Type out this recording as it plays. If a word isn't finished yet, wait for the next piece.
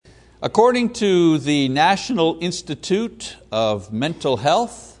According to the National Institute of Mental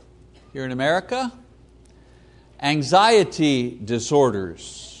Health here in America, anxiety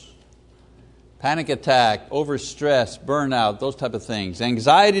disorders, panic attack, overstress, burnout, those type of things.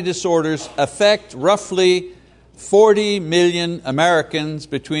 Anxiety disorders affect roughly 40 million Americans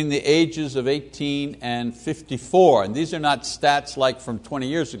between the ages of 18 and 54. And these are not stats like from 20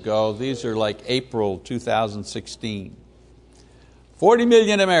 years ago, these are like April 2016. 40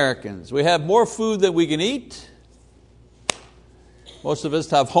 million Americans. We have more food than we can eat. Most of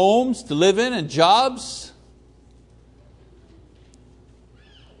us have homes to live in and jobs.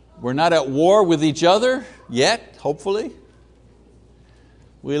 We're not at war with each other yet, hopefully.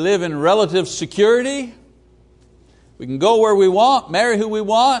 We live in relative security. We can go where we want, marry who we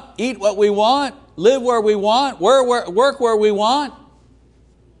want, eat what we want, live where we want, work where we want.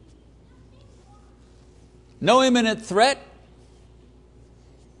 No imminent threat.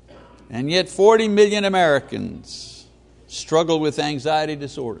 And yet 40 million Americans struggle with anxiety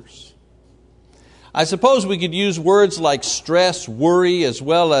disorders. I suppose we could use words like stress, worry, as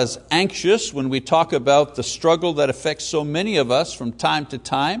well as anxious when we talk about the struggle that affects so many of us from time to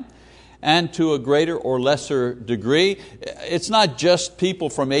time and to a greater or lesser degree. It's not just people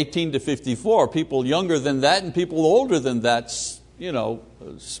from 18 to 54, people younger than that and people older than that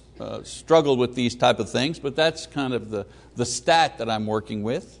struggle with these type of things, but that's kind of the stat that I'm working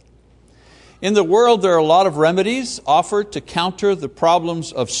with. In the world, there are a lot of remedies offered to counter the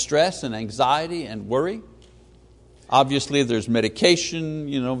problems of stress and anxiety and worry. Obviously, there's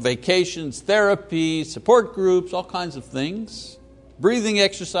medication, vacations, therapy, support groups, all kinds of things. Breathing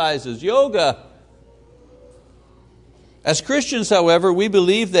exercises, yoga. As Christians, however, we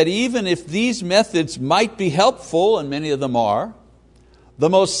believe that even if these methods might be helpful, and many of them are, the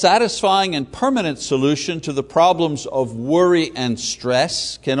most satisfying and permanent solution to the problems of worry and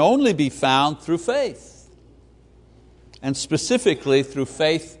stress can only be found through faith, and specifically through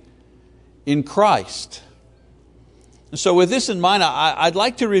faith in Christ. And so with this in mind, I'd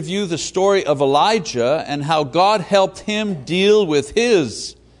like to review the story of Elijah and how God helped him deal with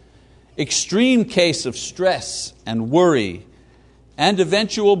his extreme case of stress and worry and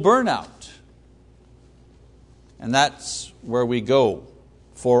eventual burnout. And that's where we go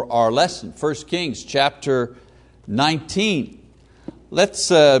for our lesson, 1 Kings chapter 19. Let's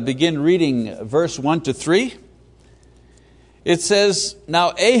begin reading verse 1 to 3. It says,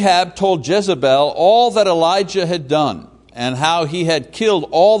 "Now Ahab told Jezebel all that Elijah had done, and how he had killed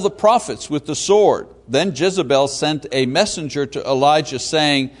all the prophets with the sword. Then Jezebel sent a messenger to Elijah,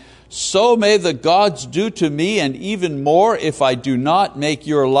 saying, 'So may the gods do to me, and even more, if I do not make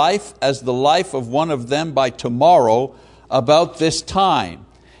your life as the life of one of them by tomorrow about this time.'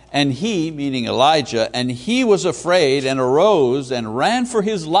 And he," meaning Elijah, "and he was afraid and arose and ran for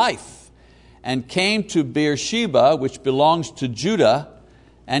his life and came to Beersheba, which belongs to Judah,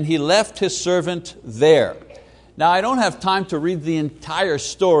 and he left his servant there." Now I don't have time to read the entire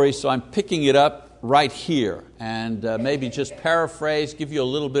story, so I'm picking it up right here and maybe just paraphrase, give you a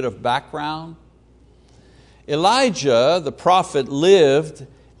little bit of background. Elijah, the prophet, lived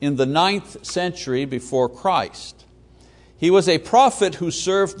in the 9th century before Christ. He was a prophet who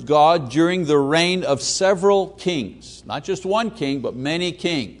served God during the reign of several kings. Not just one king, but many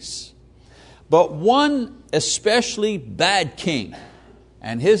kings. But one especially bad king,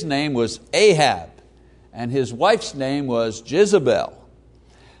 and his name was Ahab, and his wife's name was Jezebel.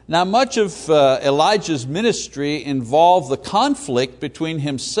 Now much of Elijah's ministry involved the conflict between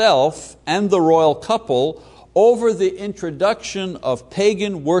himself and the royal couple over the introduction of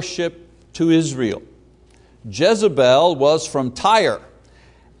pagan worship to Israel. Jezebel was from Tyre,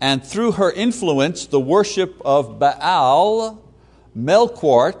 and through her influence, the worship of Baal,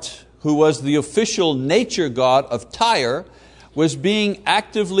 Melquart, who was the official nature god of Tyre, was being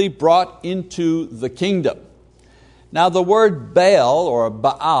actively brought into the kingdom. Now the word Baal, or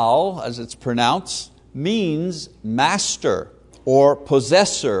Baal as it's pronounced, means master or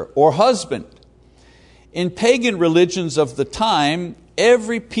possessor or husband. In pagan religions of the time,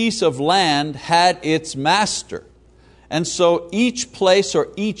 every piece of land had its master. And so each place or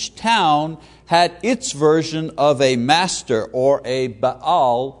each town had its version of a master or a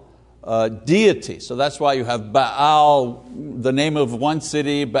Baal deity. So that's why you have Baal, the name of one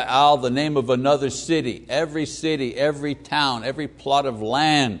city, Baal, the name of another city. Every city, every town, every plot of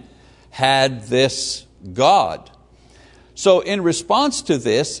land had this god. So in response to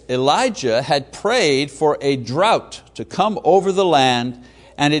this, Elijah had prayed for a drought to come over the land,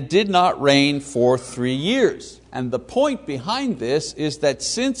 and it did not rain for 3 years. And the point behind this is that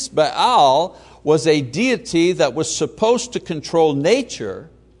since Baal was a deity that was supposed to control nature,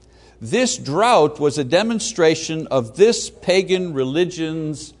 This drought was a demonstration of this pagan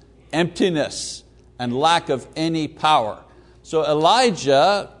religion's emptiness and lack of any power. So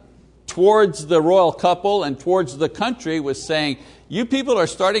Elijah, towards the royal couple and towards the country, was saying, you people are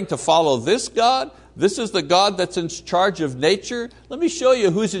starting to follow this God? This is the God that's in charge of nature? Let me show you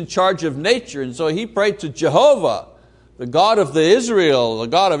who's in charge of nature. And so he prayed to Jehovah, the God of the Israel, the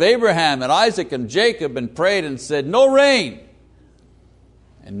God of Abraham and Isaac and Jacob, and prayed and said, no rain.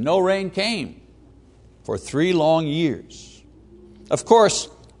 And no rain came for 3 long years. Of course,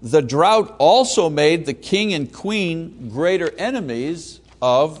 the drought also made the king and queen greater enemies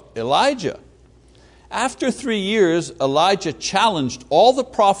of Elijah. After 3 years, Elijah challenged all the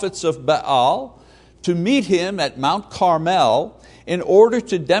prophets of Baal to meet him at Mount Carmel in order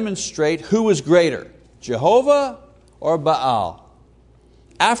to demonstrate who was greater, Jehovah or Baal.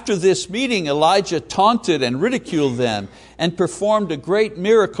 After this meeting, Elijah taunted and ridiculed them and performed a great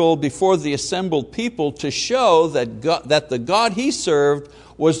miracle before the assembled people to show that the God he served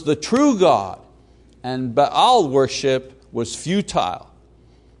was the true God and Baal worship was futile.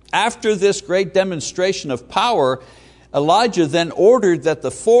 After this great demonstration of power, Elijah then ordered that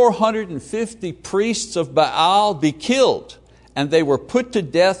the 450 priests of Baal be killed, and they were put to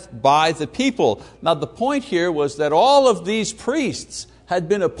death by the people. Now the point here was that all of these priests had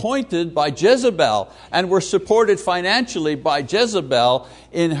been appointed by Jezebel and were supported financially by Jezebel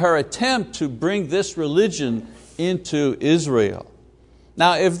in her attempt to bring this religion into Israel.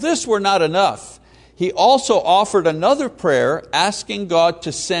 Now, if this were not enough, he also offered another prayer asking God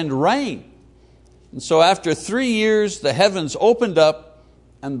to send rain. And so after 3 years, the heavens opened up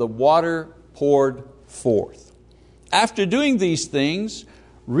and the water poured forth. After doing these things,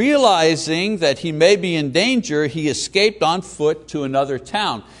 realizing that he may be in danger, he escaped on foot to another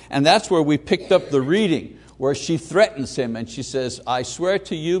town. And that's where we picked up the reading, where she threatens him and she says, I swear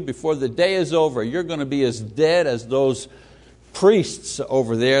to you, before the day is over, you're going to be as dead as those priests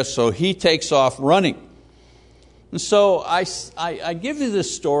over there. So he takes off running. And so I give you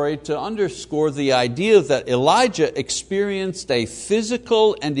this story to underscore the idea that Elijah experienced a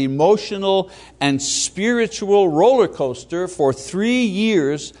physical and emotional and spiritual roller coaster for 3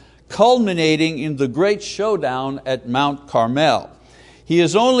 years, culminating in the great showdown at Mount Carmel. He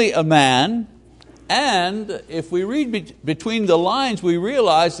is only a man, and if we read between the lines, we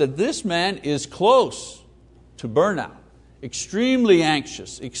realize that this man is close to burnout, extremely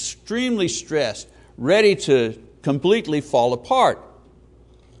anxious, extremely stressed, ready to completely fall apart.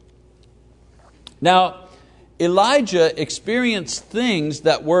 Now, Elijah experienced things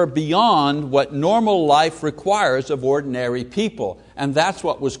that were beyond what normal life requires of ordinary people. And that's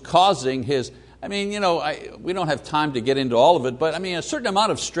what was causing his, we don't have time to get into all of it, but a certain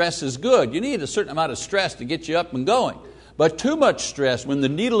amount of stress is good. You need a certain amount of stress to get you up and going. But too much stress, when the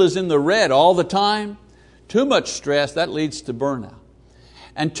needle is in the red all the time, too much stress, that leads to burnout.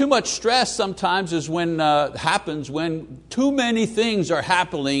 And too much stress sometimes is happens when too many things are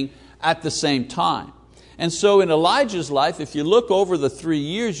happening at the same time. And so in Elijah's life, if you look over the 3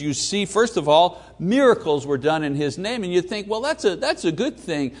 years, you see, first of all, miracles were done in his name. And you think, well, that's a good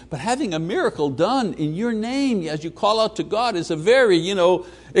thing. But having a miracle done in your name as you call out to God is a very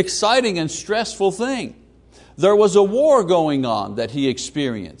exciting and stressful thing. There was a war going on that he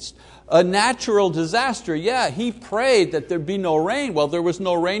experienced. A natural disaster, he prayed that there'd be no rain. Well, there was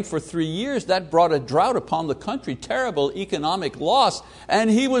no rain for 3 years. That brought a drought upon the country, terrible economic loss, and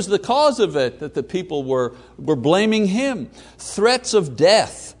he was the cause of it, that the people were blaming him. Threats of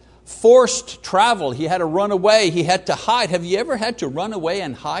death, forced travel, he had to run away, he had to hide. Have you ever had to run away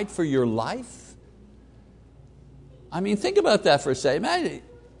and hide for your life? Think about that for a second. Man,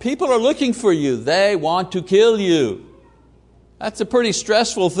 people are looking for you, they want to kill you. That's a pretty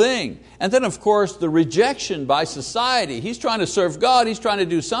stressful thing. And then of course the rejection by society. He's trying to serve God, he's trying to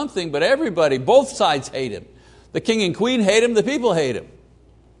do something, but everybody, both sides hate him. The king and queen hate him, the people hate him.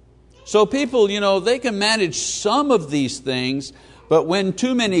 So people, they can manage some of these things, but when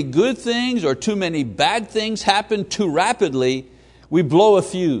too many good things or too many bad things happen too rapidly, we blow a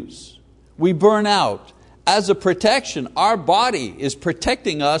fuse. We burn out. As a protection, our body is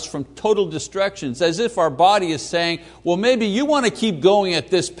protecting us from total destruction. It's as if our body is saying, well, maybe you want to keep going at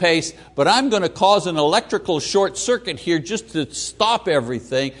this pace, but I'm going to cause an electrical short circuit here just to stop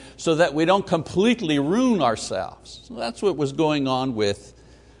everything so that we don't completely ruin ourselves. So that's what was going on with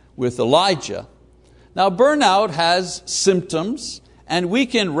Elijah. Now, burnout has symptoms, and we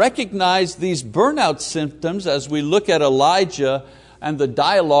can recognize these burnout symptoms as we look at Elijah and the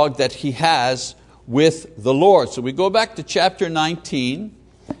dialogue that he has with the Lord. So we go back to chapter 19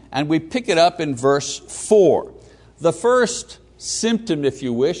 and we pick it up in verse 4. The first symptom, if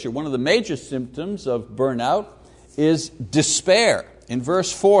you wish, or one of the major symptoms of burnout is despair. In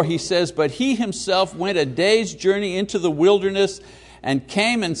verse 4 he says, "But he himself went a day's journey into the wilderness and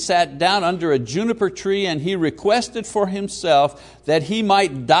came and sat down under a juniper tree, and he requested for himself that he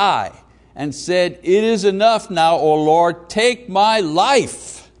might die, and said, 'It is enough now, O Lord, take my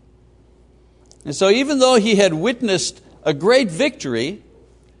life.'" And so even though he had witnessed a great victory,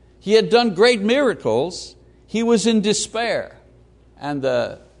 he had done great miracles, he was in despair. And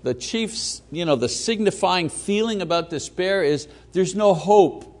the chief, the signifying feeling about despair is there's no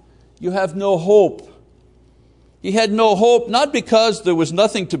hope. You have no hope. He had no hope, not because there was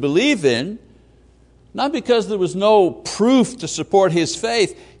nothing to believe in, not because there was no proof to support his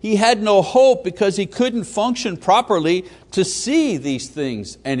faith. He had no hope because he couldn't function properly to see these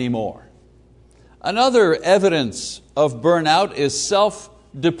things anymore. Another evidence of burnout is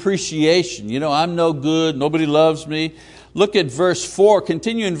self-depreciation. I'm no good, nobody loves me. Look at verse 4,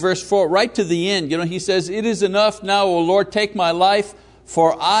 continue in verse 4, right to the end. He says, "It is enough now, O Lord, take my life,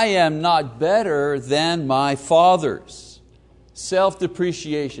 for I am not better than my fathers."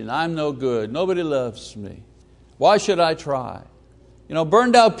 Self-depreciation, I'm no good, nobody loves me. Why should I try?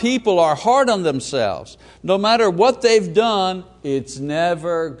 Burned out people are hard on themselves. No matter what they've done, it's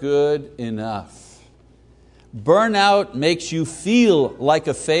never good enough. Burnout makes you feel like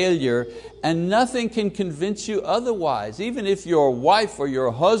a failure, and nothing can convince you otherwise. Even if your wife or your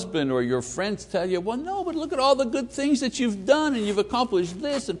husband or your friends tell you, "Well, no, but look at all the good things that you've done and you've accomplished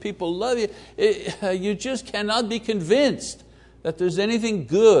this and people love you." You just cannot be convinced that there's anything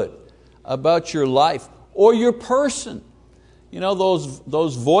good about your life or your person.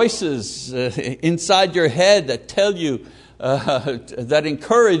 Those voices inside your head that tell you, that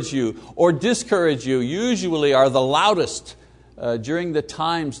encourage you or discourage you, usually are the loudest during the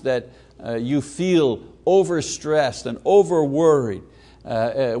times that you feel overstressed and overworried.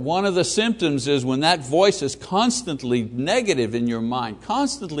 One of the symptoms is when that voice is constantly negative in your mind,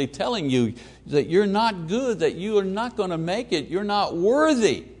 constantly telling you that you're not good, that you are not going to make it, you're not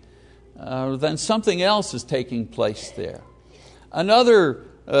worthy, then something else is taking place there. Another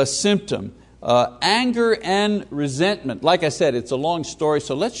symptom, anger and resentment. Like I said, it's a long story,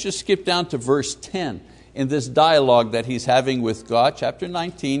 so let's just skip down to verse 10 in this dialogue that he's having with God. Chapter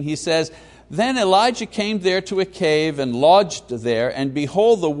 19, he says, "Then Elijah came there to a cave and lodged there, and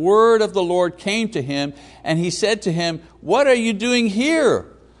behold, the word of the Lord came to him, and he said to him, 'What are you doing here,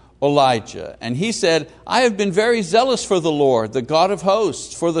 Elijah?' And he said, 'I have been very zealous for the Lord, the God of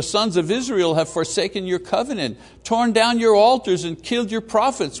hosts, for the sons of Israel have forsaken your covenant, torn down your altars, and killed your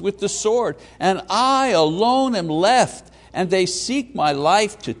prophets with the sword. And I alone am left, and they seek my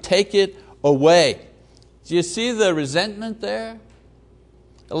life to take it away.'" Do you see the resentment there?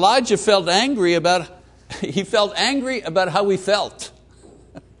 Elijah felt angry about how he felt.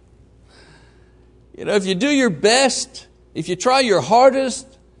 If you do your best, if you try your hardest,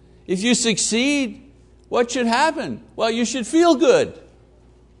 if you succeed, what should happen? Well, you should feel good,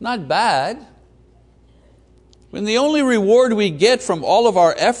 not bad. When the only reward we get from all of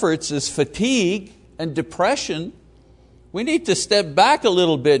our efforts is fatigue and depression, we need to step back a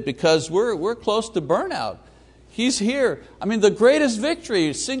little bit because we're close to burnout. He's here. The greatest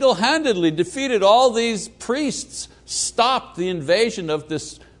victory, single-handedly defeated all these priests, stopped the invasion of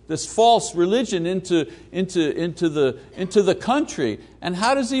this false religion into the country. And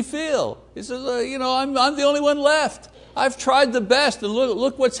how does he feel? He says, I'm the only one left. I've tried the best, and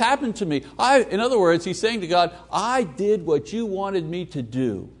look what's happened to me. In other words, he's saying to God, I did what you wanted me to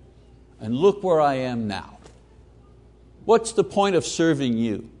do, and look where I am now. What's the point of serving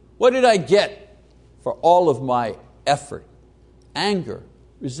you? What did I get for all of my effort? Anger,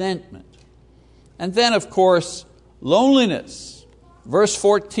 resentment. And then, of course, loneliness. Verse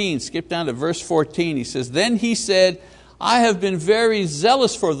 14, skip down to verse 14. He says, "Then he said, I have been very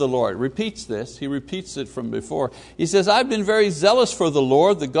zealous for the Lord." Repeats this. He repeats it from before. He says, "I've been very zealous for the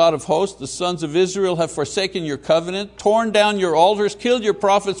Lord, the God of hosts. The sons of Israel have forsaken your covenant, torn down your altars, killed your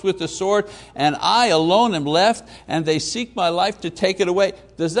prophets with the sword, and I alone am left, and they seek my life to take it away."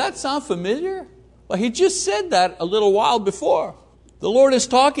 Does that sound familiar? Well, he just said that a little while before. The Lord is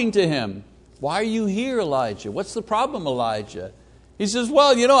talking to him. "Why are you here, Elijah? What's the problem, Elijah?" He says,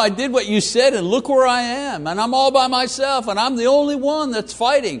 "Well, I did what you said, and look where I am, and I'm all by myself, and I'm the only one that's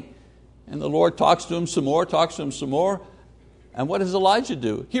fighting." And the Lord talks to him some more, and what does Elijah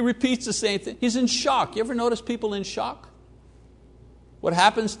do? He repeats the same thing. He's in shock. You ever notice people in shock? what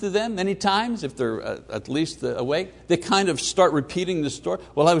happens to them many times, if they're at least awake? They kind of start repeating the story.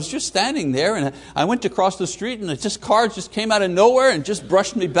 Well, I was just standing there and I went to cross the street and cars just came out of nowhere and just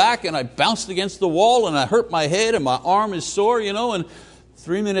brushed me back and I bounced against the wall and I hurt my head and my arm is sore, and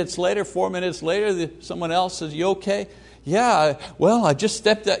 3 minutes later, 4 minutes later, someone else says, you okay? Yeah, well, I just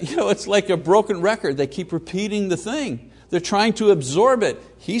stepped out. It's like a broken record. They keep repeating the thing. They're trying to absorb it.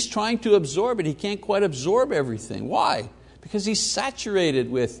 He's trying to absorb it. He can't quite absorb everything. Why? Because he's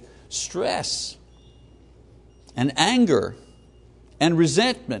saturated with stress and anger and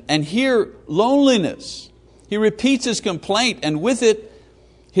resentment and here loneliness. He repeats his complaint and with it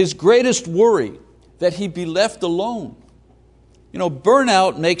his greatest worry, that he be left alone.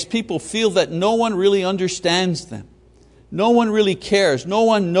 Burnout makes people feel that no one really understands them. No one really cares. No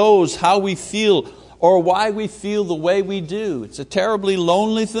one knows how we feel or why we feel the way we do. It's a terribly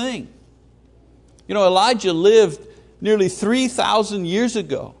lonely thing. Elijah lived nearly 3,000 years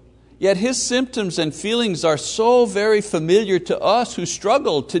ago, yet his symptoms and feelings are so very familiar to us who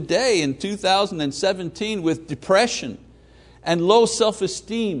struggle today in 2017 with depression and low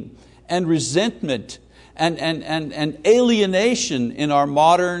self-esteem and resentment and alienation in our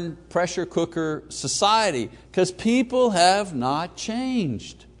modern pressure cooker society, because people have not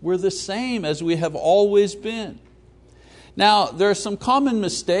changed. We're the same as we have always been. Now, there are some common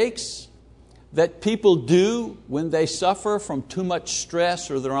mistakes that people do when they suffer from too much stress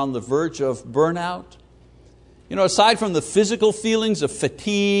or they're on the verge of burnout. Aside from the physical feelings of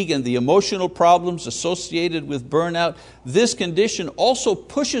fatigue and the emotional problems associated with burnout, this condition also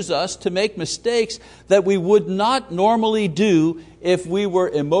pushes us to make mistakes that we would not normally do if we were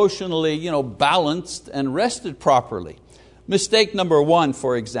emotionally balanced and rested properly. Mistake number 1,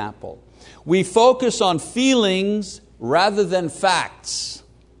 for example, we focus on feelings rather than facts.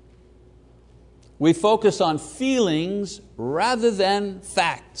 We focus on feelings rather than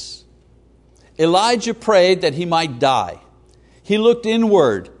facts. Elijah prayed that he might die. He looked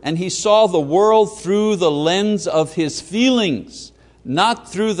inward and he saw the world through the lens of his feelings,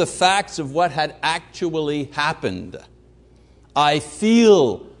 not through the facts of what had actually happened. I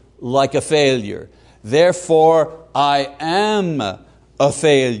feel like a failure, therefore I am a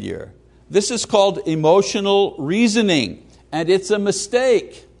failure. This is called emotional reasoning, and it's a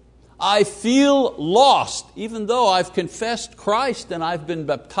mistake. I feel lost, even though I've confessed Christ and I've been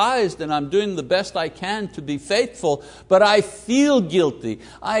baptized and I'm doing the best I can to be faithful, but I feel guilty.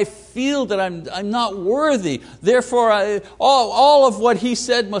 I feel that I'm not worthy. Therefore, all of what he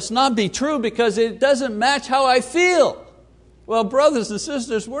said must not be true because it doesn't match how I feel. Well, brothers and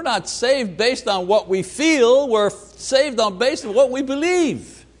sisters, we're not saved based on what we feel. We're saved based on what we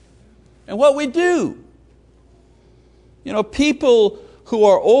believe and what we do. People who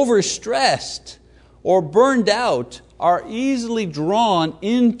are overstressed or burned out are easily drawn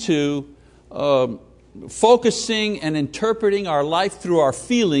into focusing and interpreting our life through our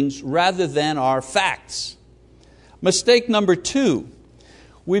feelings rather than our facts. Mistake number 2,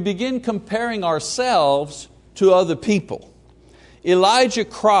 we begin comparing ourselves to other people. Elijah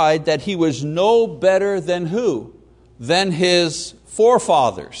cried that he was no better than who? Than his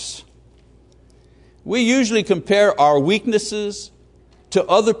forefathers. We usually compare our weaknesses to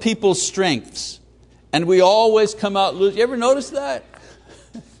other people's strengths, and we always come out losing. You ever notice that?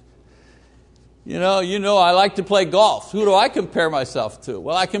 I like to play golf. Who do I compare myself to?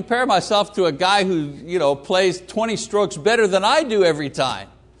 Well, I compare myself to a guy who plays 20 strokes better than I do every time.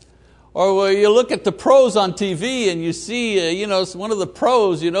 Or you look at the pros on TV and you see one of the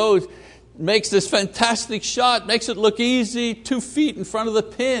pros makes this fantastic shot, makes it look easy, 2 feet in front of the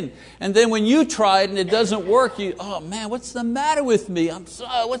pin. And then when you try it and it doesn't work, oh man, what's the matter with me?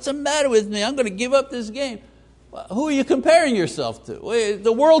 What's the matter with me? I'm going to give up this game. Well, who are you comparing yourself to? Well,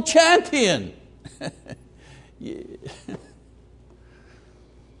 the world champion. Yeah.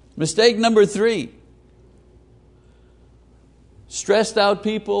 Mistake number 3. Stressed out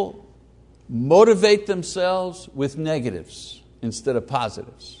people motivate themselves with negatives instead of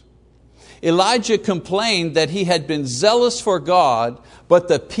positives. Elijah complained that he had been zealous for God, but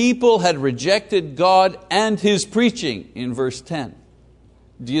the people had rejected God and His preaching in verse 10.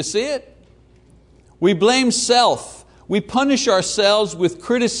 Do you see it? We blame self. We punish ourselves with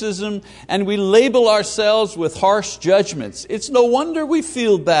criticism and we label ourselves with harsh judgments. It's no wonder we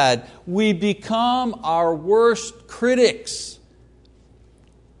feel bad. We become our worst critics.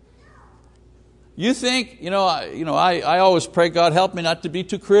 You think, I always pray, God help me not to be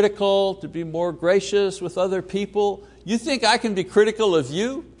too critical, to be more gracious with other people. You think I can be critical of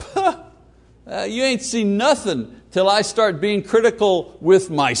you? You ain't seen nothing till I start being critical with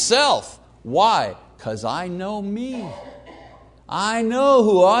myself. Why? Because I know me. I know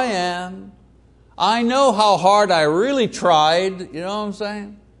who I am. I know how hard I really tried. You know what I'm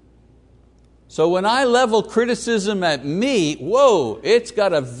saying? So when I level criticism at me, whoa, it's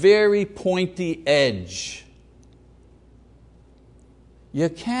got a very pointy edge. You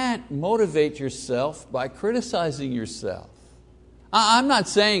can't motivate yourself by criticizing yourself. I'm not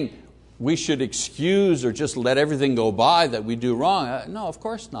saying we should excuse or just let everything go by that we do wrong. No, of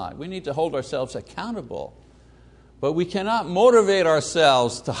course not. We need to hold ourselves accountable. But we cannot motivate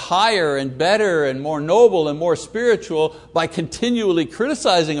ourselves to higher and better and more noble and more spiritual by continually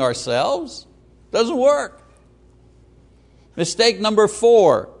criticizing ourselves. Doesn't work. Mistake number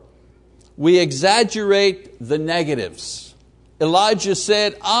 4, we exaggerate the negatives. Elijah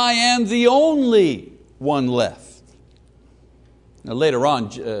said, I am the only one left. Now later on,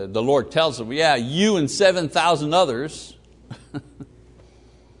 the Lord tells him, yeah, you and 7,000 others.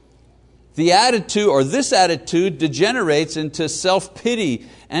 The attitude, or this attitude, degenerates into self-pity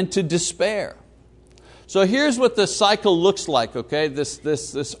and to despair. So here's what the cycle looks like, okay? This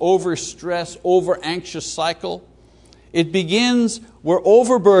overstress, over-anxious cycle. It begins, we're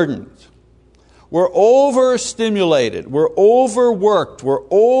overburdened. We're overstimulated, we're overworked, we're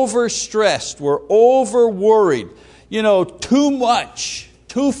overstressed, we're overworried. Too much,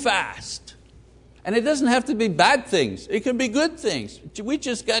 too fast. And it doesn't have to be bad things, it can be good things. We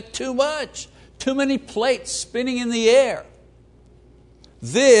just got too much, too many plates spinning in the air.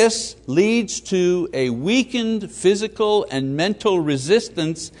 This leads to a weakened physical and mental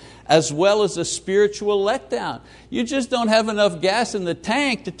resistance as well as a spiritual letdown. You just don't have enough gas in the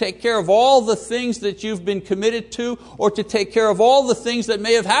tank to take care of all the things that you've been committed to or to take care of all the things that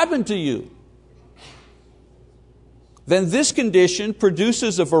may have happened to you. Then this condition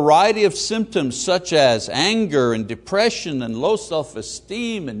produces a variety of symptoms such as anger and depression and low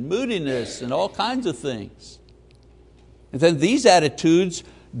self-esteem and moodiness and all kinds of things. And then these attitudes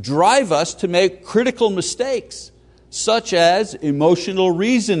drive us to make critical mistakes, such as emotional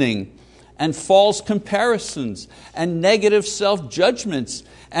reasoning and false comparisons and negative self-judgments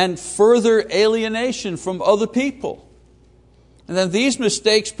and further alienation from other people. And then these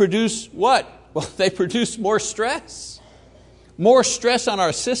mistakes produce what? Well, they produce more stress. More stress on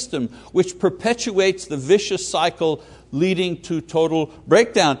our system, which perpetuates the vicious cycle leading to total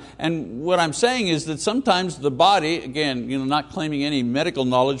breakdown. And what I'm saying is that sometimes the body, again, not claiming any medical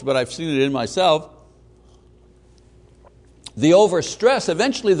knowledge, but I've seen it in myself, the overstress,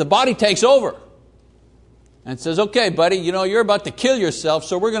 eventually the body takes over and says, okay, buddy, you're about to kill yourself,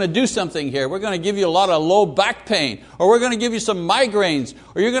 so we're going to do something here. We're going to give you a lot of low back pain, or we're going to give you some migraines,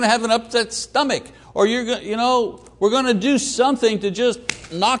 or you're going to have an upset stomach, or we're going to do something to just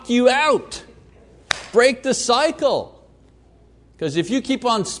knock you out. Break the cycle. Because if you keep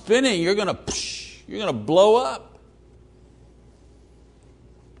on spinning, you're going to blow up.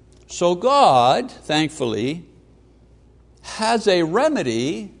 So God, thankfully, has a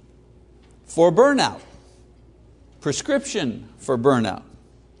remedy for burnout. Prescription for burnout.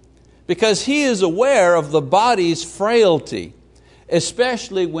 Because He is aware of the body's frailty,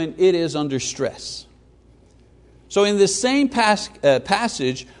 especially when it is under stress. So in this same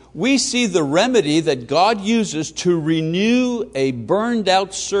passage, we see the remedy that God uses to renew a burned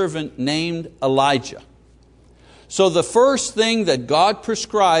out servant named Elijah. So the first thing that God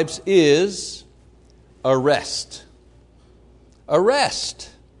prescribes is a rest. A rest.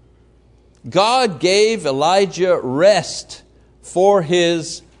 God gave Elijah rest for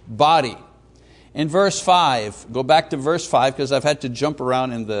his body. In verse 5, go back to verse 5 because I've had to jump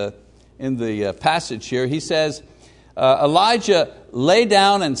around in the passage here. He says, Elijah lay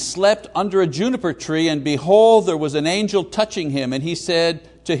down and slept under a juniper tree, and behold, there was an angel touching him, and he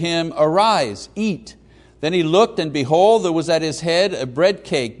said to him, arise, eat. Then he looked, and behold, there was at his head a bread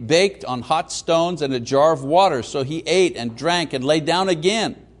cake baked on hot stones and a jar of water. So he ate and drank and lay down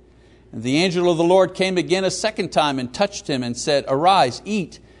again. And the angel of the Lord came again a second time and touched him and said, arise,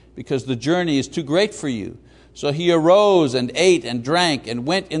 eat, because the journey is too great for you. So he arose and ate and drank and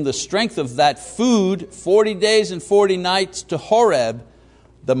went in the strength of that food 40 days and 40 nights to Horeb,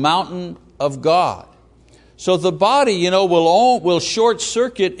 the mountain of God. So the body, will short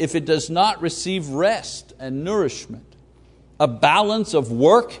circuit if it does not receive rest and nourishment. A balance of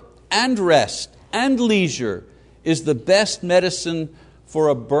work and rest and leisure is the best medicine for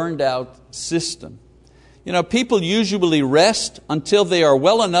a burned out system. People usually rest until they are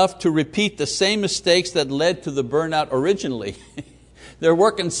well enough to repeat the same mistakes that led to the burnout originally. they're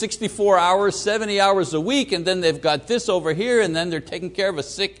working 64 hours, 70 hours a week, and then they've got this over here, and then they're taking care of a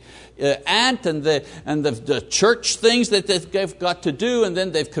sick aunt and the church things that they've got to do, and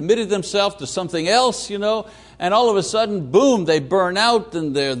then they've committed themselves to something else, and all of a sudden, boom, they burn out,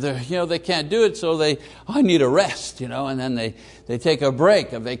 and they can't do it, so I need a rest, and then they take a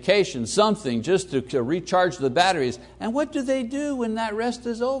break, a vacation, something, just to recharge the batteries. And what do they do when that rest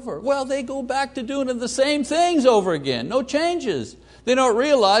is over? Well, they go back to doing the same things over again, no changes. They don't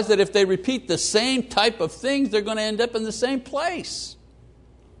realize that if they repeat the same type of things, they're going to end up in the same place.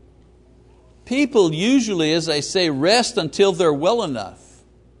 People usually, as I say, rest until they're well enough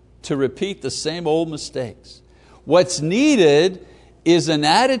to repeat the same old mistakes. What's needed is an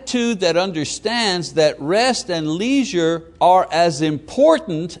attitude that understands that rest and leisure are as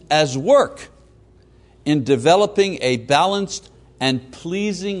important as work in developing a balanced and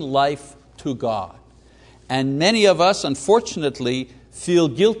pleasing life to God. And many of us, unfortunately, feel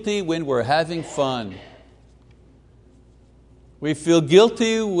guilty when we're having fun. We feel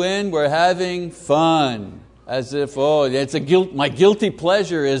guilty when we're having fun, as if, it's my guilty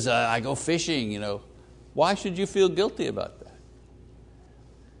pleasure is I go fishing. Why should you feel guilty about that?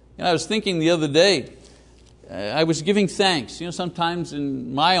 I was thinking the other day, I was giving thanks. Sometimes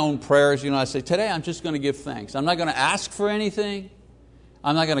in my own prayers, I say, today I'm just going to give thanks. I'm not going to ask for anything.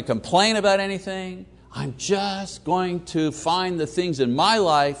 I'm not going to complain about anything. I'm just going to find the things in my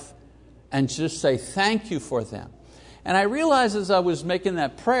life and just say thank you for them. And I realized as I was making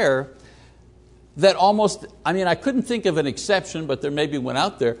that prayer that I couldn't think of an exception, but there may be one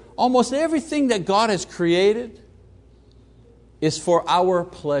out there. Almost everything that God has created is for our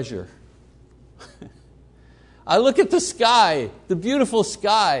pleasure. I look at the sky, the beautiful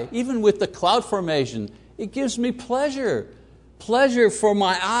sky, even with the cloud formation, it gives me pleasure. Pleasure for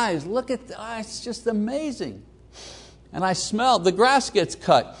my eyes. Look at it's just amazing. And I smell, the grass gets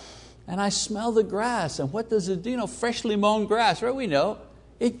cut, and I smell the grass. And what does it do? Freshly mown grass, right? We know.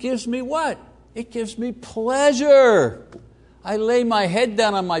 It gives me what? It gives me pleasure. I lay my head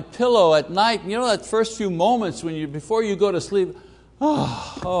down on my pillow at night. That first few moments before you go to sleep,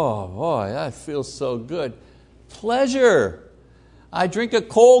 oh boy, that feels so good. Pleasure. I drink a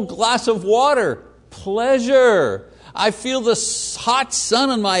cold glass of water. Pleasure. I feel the hot sun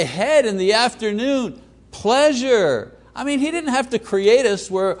on my head in the afternoon. Pleasure. He didn't have to create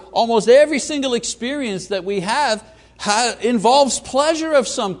us where almost every single experience that we have involves pleasure of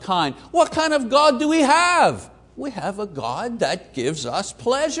some kind. What kind of God do we have? We have a God that gives us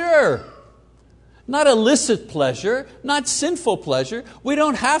pleasure. Not illicit pleasure, not sinful pleasure. We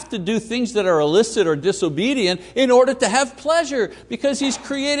don't have to do things that are illicit or disobedient in order to have pleasure, because He's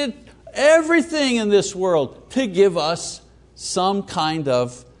created everything in this world to give us some kind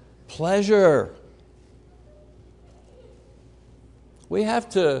of pleasure. We have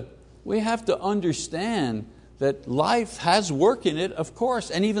to understand that life has work in it, of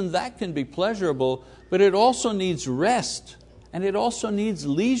course, and even that can be pleasurable, but it also needs rest, and it also needs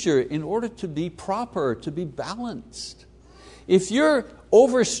leisure in order to be proper, to be balanced. If you're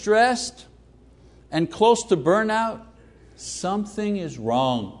overstressed and close to burnout, something is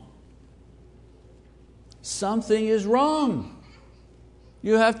wrong. Something is wrong.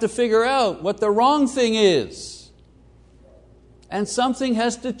 You have to figure out what the wrong thing is. And something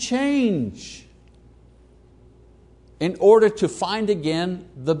has to change in order to find again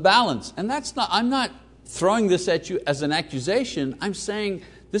the balance. And I'm not throwing this at you as an accusation. I'm saying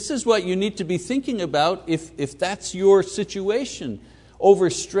this is what you need to be thinking about if that's your situation.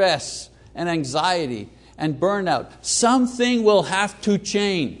 Overstress and anxiety and burnout. Something will have to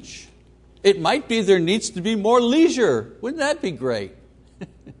change. It might be there needs to be more leisure. Wouldn't that be great?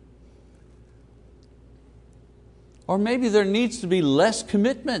 Or maybe there needs to be less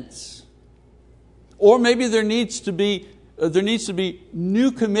commitments. Or maybe there needs to be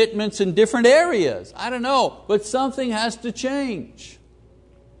new commitments in different areas. I don't know, but something has to change.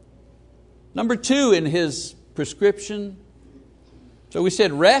 Number 2 in his prescription. So we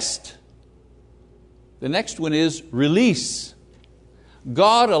said rest. The next one is release.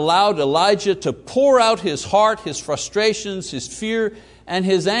 God allowed Elijah to pour out his heart, his frustrations, his fear, and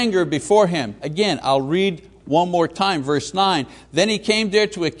his anger before him. Again, I'll read one more time, verse 9. Then he came there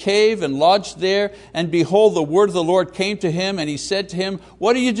to a cave and lodged there, and behold, the word of the Lord came to him, and He said to him,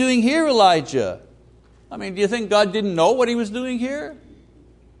 "What are you doing here, Elijah?" Do you think God didn't know what He was doing here?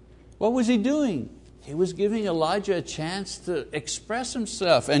 What was He doing? He was giving Elijah a chance to express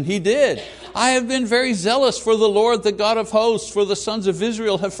himself, and he did. I have been very zealous for the Lord, the God of hosts, for the sons of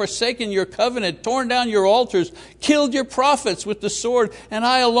Israel have forsaken your covenant, torn down your altars, killed your prophets with the sword, and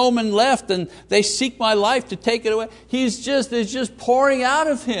I alone am left, and they seek my life to take it away. It's just pouring out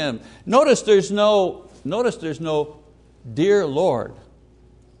of him. Notice there's no, dear Lord,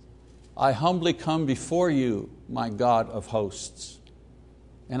 I humbly come before you, my God of hosts,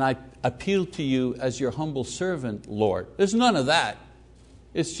 and I appeal to you as your humble servant, Lord. There's none of that.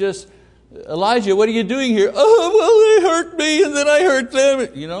 It's just, Elijah, what are you doing here? Oh, well, they hurt me and then I hurt them.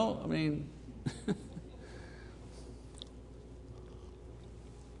 You know, I mean.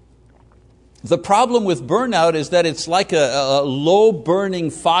 The problem with burnout is that it's like a low burning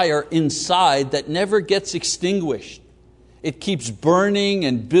fire inside that never gets extinguished. It keeps burning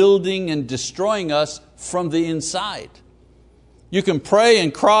and building and destroying us from the inside. You can pray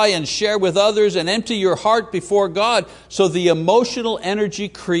and cry and share with others and empty your heart before God, so the emotional energy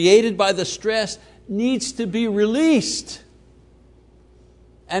created by the stress needs to be released.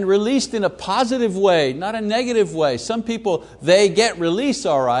 And released in a positive way, not a negative way. Some people, they get release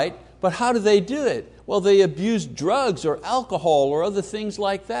all right, but how do they do it? Well, they abuse drugs or alcohol or other things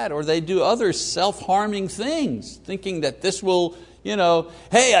like that, or they do other self-harming things, thinking that this will,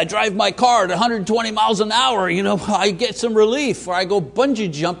 hey, I drive my car at 120 miles an hour, I get some relief, or I go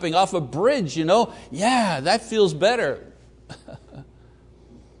bungee jumping off a bridge, yeah, that feels better.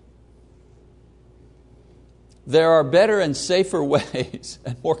 There are better and safer ways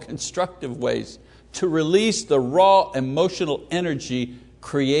and more constructive ways to release the raw emotional energy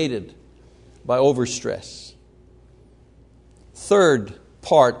created by overstress. Third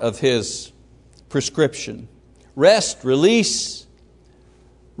part of his prescription: rest, release,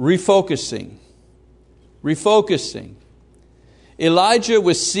 refocusing. Refocusing. Elijah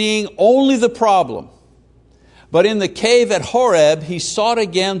was seeing only the problem, but in the cave at Horeb he sought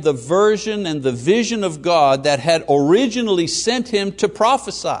again the version and the vision of God that had originally sent him to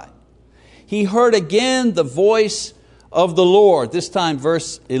prophesy. He heard again the voice of the Lord, this time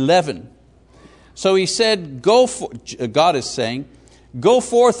verse 11. So he said, God is saying, go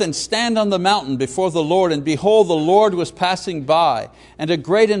forth and stand on the mountain before the Lord. And behold, the Lord was passing by, and a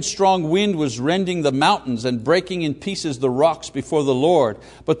great and strong wind was rending the mountains and breaking in pieces the rocks before the Lord.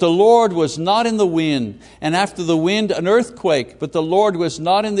 But the Lord was not in the wind, and after the wind an earthquake, but the Lord was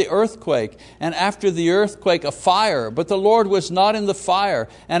not in the earthquake, and after the earthquake a fire, but the Lord was not in the fire,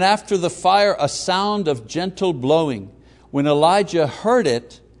 and after the fire a sound of gentle blowing. When Elijah heard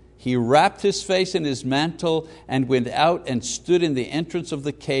it, he wrapped his face in his mantle and went out and stood in the entrance of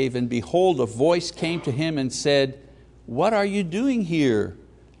the cave. And behold, a voice came to him and said, what are you doing here,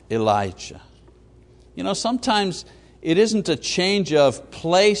 Elijah? Sometimes it isn't a change of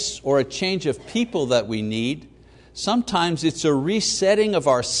place or a change of people that we need. Sometimes it's a resetting of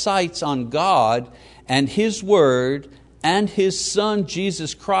our sights on God and His Word and His Son,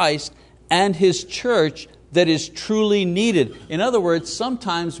 Jesus Christ, and His church that is truly needed. In other words,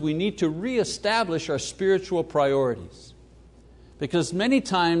 sometimes we need to reestablish our spiritual priorities. Because many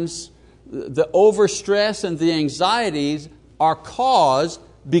times the overstress and the anxieties are caused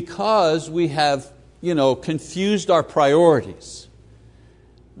because we have confused our priorities.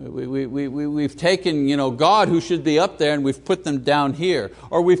 We've taken God, who should be up there, and we've put them down here.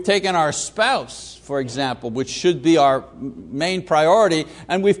 Or we've taken our spouse, for example, which should be our main priority,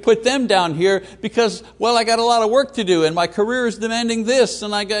 and we've put them down here because, I got a lot of work to do, and my career is demanding this,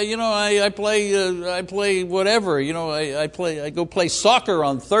 and I got, I play whatever, I go play soccer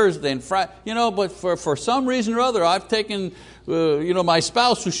on Thursday and Friday, but for some reason or other, I've taken my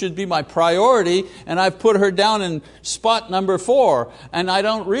spouse, who should be my priority, and I've put her down in spot number 4. And I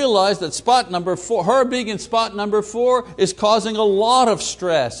don't realize that spot number 4, her being in spot number 4, is causing a lot of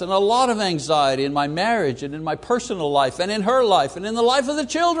stress and a lot of anxiety in my marriage and in my personal life and in her life and in the life of the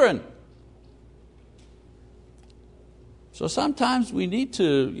children. So sometimes we need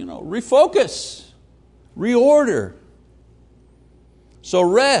to, refocus, reorder. So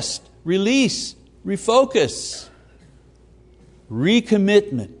rest, release, refocus.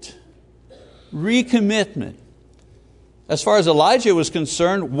 Recommitment. Recommitment. As far as Elijah was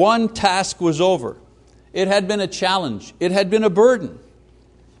concerned, one task was over. It had been a challenge. It had been a burden.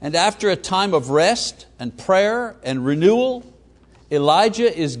 And after a time of rest and prayer and renewal,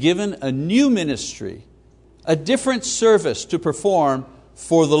 Elijah is given a new ministry, a different service to perform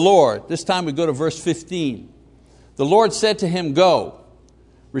for the Lord. This time we go to verse 15. The Lord said to him, go.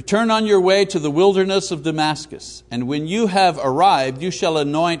 Return on your way to the wilderness of Damascus, and when you have arrived, you shall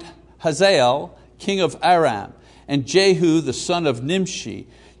anoint Hazael, king of Aram, and Jehu, the son of Nimshi.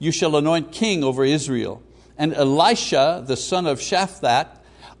 you shall anoint king over Israel. And Elisha, the son of Shaphat,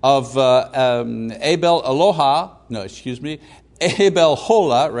 of Abel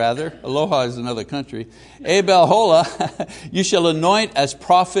Holah, Aloha is another country, Abel Holah, you shall anoint as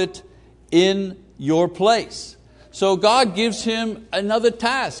prophet in your place. So God gives him another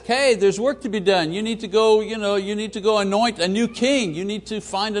task. Hey, there's work to be done. You need to go, you need to go anoint a new king. You need to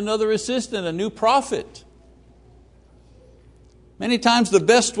find another assistant, a new prophet. Many times the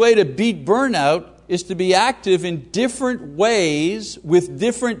best way to beat burnout is to be active in different ways with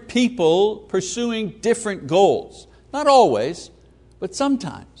different people pursuing different goals. Not always, but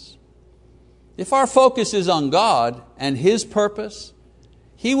sometimes. If our focus is on God and His purpose,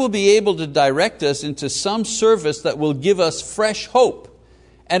 He will be able to direct us into some service that will give us fresh hope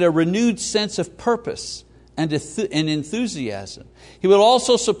and a renewed sense of purpose and enthusiasm. He will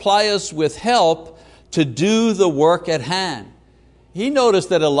also supply us with help to do the work at hand. He noticed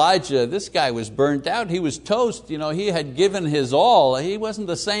that Elijah, this guy was burnt out. He was toast. He had given his all. He wasn't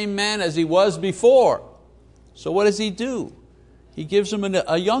the same man as he was before. So what does he do? He gives him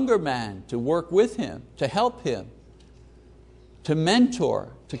a younger man to work with him, to help him, to mentor,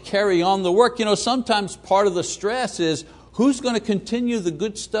 to carry on the work. Sometimes part of the stress is, who's going to continue the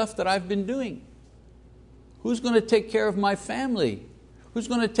good stuff that I've been doing? Who's going to take care of my family? Who's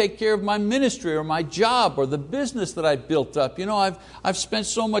going to take care of my ministry or my job or the business that I built up? I've spent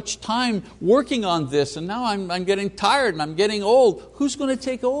so much time working on this, and now I'm getting tired and I'm getting old. Who's going to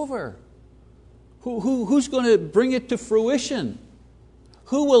take over? Who's going to bring it to fruition?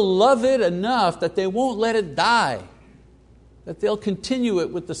 Who will love it enough that they won't let it die? That they'll continue it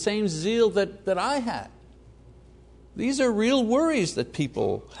with the same zeal that I had? These are real worries that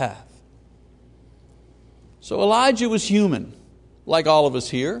people have. So Elijah was human, like all of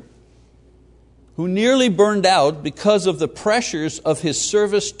us here, who nearly burned out because of the pressures of his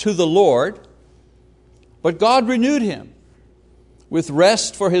service to the Lord, but God renewed him with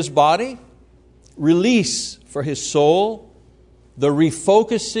rest for his body, release for his soul, the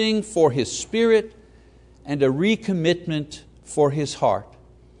refocusing for his spirit, and a recommitment for his heart.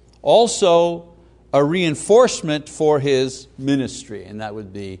 Also, a reinforcement for his ministry, and that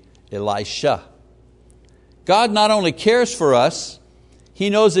would be Elisha. God not only cares for us, He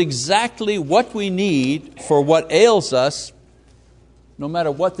knows exactly what we need for what ails us, no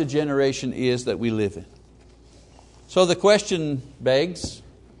matter what the generation is that we live in. So the question begs,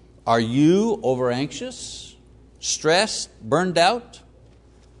 are you over anxious, stressed, burned out?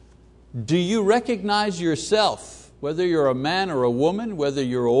 Do you recognize yourself, whether you're a man or a woman, whether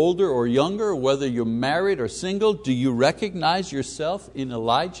you're older or younger, whether you're married or single, do you recognize yourself in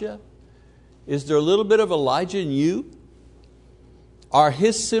Elijah? Is there a little bit of Elijah in you? Are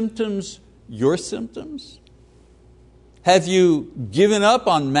his symptoms your symptoms? Have you given up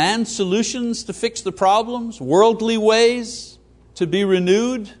on man's solutions to fix the problems, worldly ways to be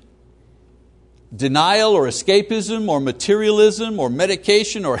renewed? Denial or escapism or materialism or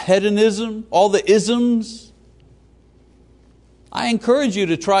medication or hedonism, all the isms? I encourage you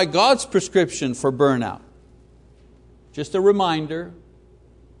to try God's prescription for burnout. Just a reminder.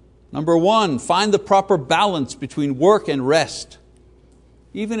 Number one, find the proper balance between work and rest,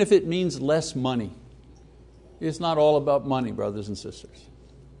 even if it means less money. It's not all about money, brothers and sisters.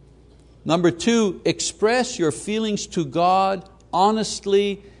 Number two, express your feelings to God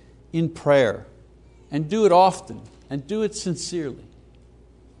honestly in prayer, and do it often, and do it sincerely.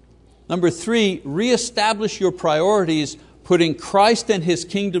 Number three, reestablish your priorities, putting Christ and His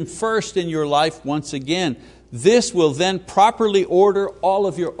kingdom first in your life once again. This will then properly order all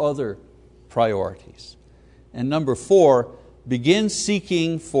of your other priorities. And number four, begin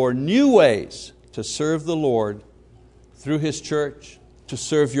seeking for new ways to serve the Lord through His church, to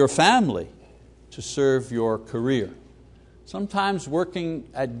serve your family, to serve your career. Sometimes working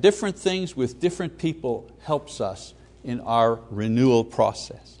at different things with different people helps us in our renewal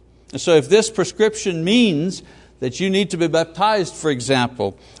process. And so if this prescription means that you need to be baptized, for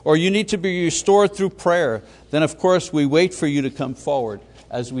example, or you need to be restored through prayer, then of course we wait for you to come forward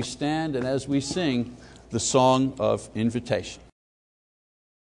as we stand and as we sing the song of invitation.